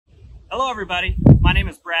Hello everybody, my name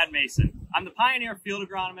is Brad Mason. I'm the Pioneer Field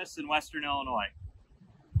Agronomist in Western Illinois.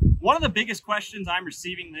 One of the biggest questions I'm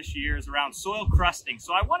receiving this year is around soil crusting.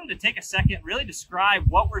 So I wanted to take a second, really describe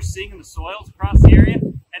what we're seeing in the soils across the area,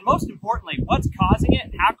 and most importantly, what's causing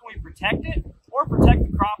it, how can we protect it, or protect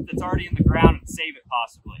the crop that's already in the ground and save it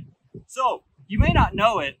possibly. So you may not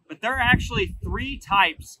know it, but there are actually three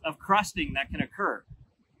types of crusting that can occur.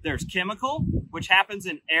 There's chemical, which happens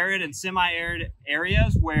in arid and semi-arid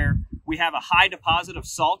areas where we have a high deposit of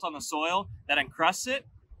salt on the soil that encrusts it.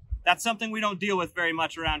 That's something we don't deal with very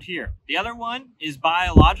much around here. The other one is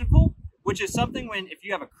biological, which is something when, if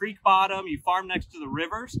you have a creek bottom, you farm next to the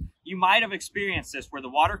rivers, you might have experienced this where the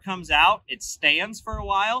water comes out, it stands for a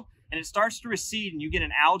while, and it starts to recede and you get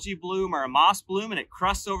an algae bloom or a moss bloom and it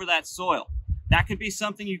crusts over that soil. That could be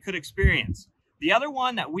something you could experience. The other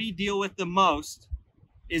one that we deal with the most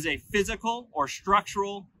is a physical or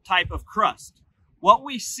structural type of crust. What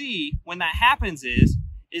we see when that happens is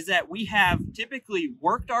that we have typically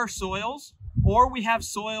worked our soils, or we have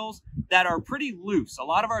soils that are pretty loose. A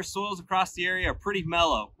lot of our soils across the area are pretty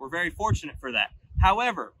mellow. We're very fortunate for that.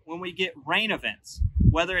 However, when we get rain events,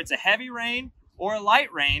 whether it's a heavy rain or a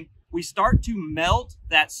light rain, we start to melt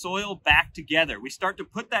that soil back together. We start to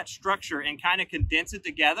put that structure and kind of condense it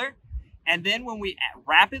together. And then when we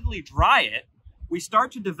rapidly dry it, we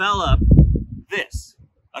start to develop this,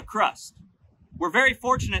 a crust. We're very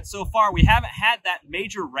fortunate so far. We haven't had that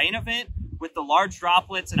major rain event with the large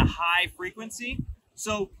droplets and a high frequency.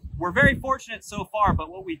 So we're very fortunate so far, but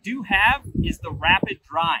what we do have is the rapid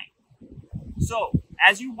drying. So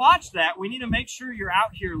as you watch that, we need to make sure you're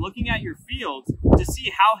out here looking at your fields to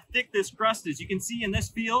see how thick this crust is. You can see in this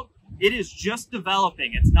field, it is just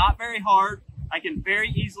developing. It's not very hard. I can very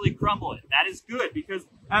easily crumble it. That is good because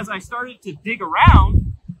as I started to dig around,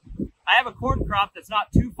 I have a corn crop that's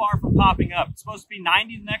not too far from popping up. It's supposed to be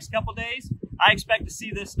 90 the next couple days. I expect to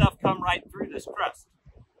see this stuff come right through this crust.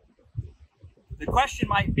 The question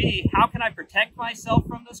might be, how can I protect myself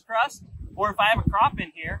from this crust? Or if I have a crop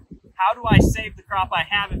in here, how do I save the crop I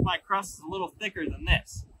have if my crust is a little thicker than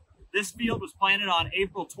this? This field was planted on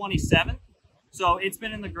April 27th. So it's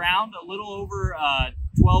been in the ground a little over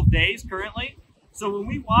 12 days currently. So when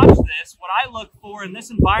we watch this, what I look for in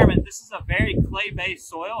this environment, this is a very clay-based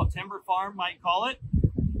soil, a timber farm might call it.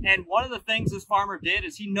 And one of the things this farmer did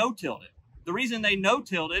is he no-tilled it. The reason they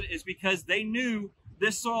no-tilled it is because they knew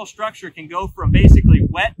this soil structure can go from basically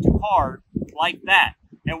wet to hard like that.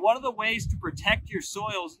 And one of the ways to protect your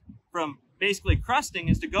soils from basically crusting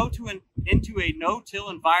is to go into a no-till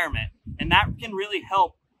environment. And that can really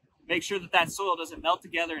help make sure that that soil doesn't melt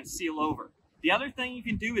together and seal over. The other thing you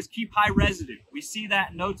can do is keep high residue. We see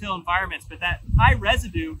that in no-till environments, but that high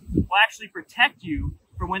residue will actually protect you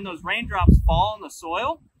from when those raindrops fall in the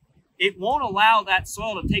soil. It won't allow that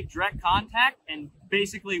soil to take direct contact and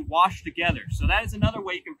basically wash together. So that is another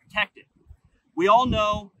way you can protect it. We all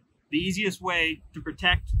know the easiest way to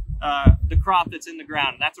protect the crop that's in the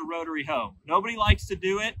ground, and that's a rotary hoe. Nobody likes to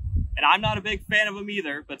do it, and I'm not a big fan of them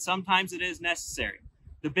either, but sometimes it is necessary.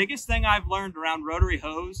 The biggest thing I've learned around rotary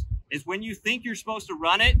hoes is when you think you're supposed to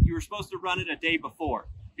run it, you were supposed to run it a day before.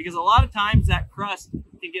 Because a lot of times that crust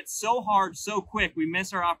can get so hard so quick, we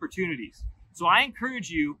miss our opportunities. So I encourage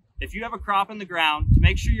you, if you have a crop in the ground, to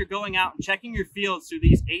make sure you're going out and checking your fields through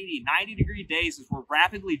these 80, 90 degree days as we're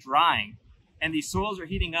rapidly drying and these soils are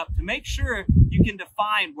heating up, to make sure you can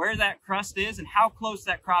define where that crust is and how close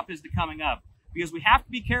that crop is to coming up. Because we have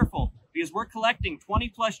to be careful, because we're collecting 20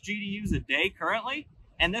 plus GDUs a day currently,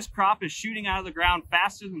 and this crop is shooting out of the ground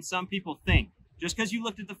faster than some people think. Just because you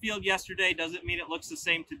looked at the field yesterday doesn't mean it looks the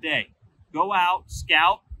same today. Go out,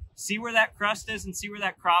 scout, see where that crust is and see where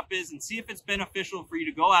that crop is, and see if it's beneficial for you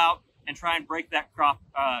to go out and try and break that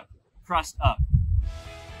crust up.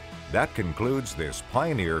 That concludes this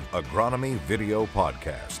Pioneer Agronomy video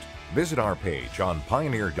podcast. Visit our page on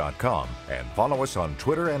pioneer.com and follow us on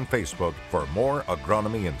Twitter and Facebook for more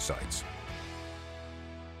agronomy insights.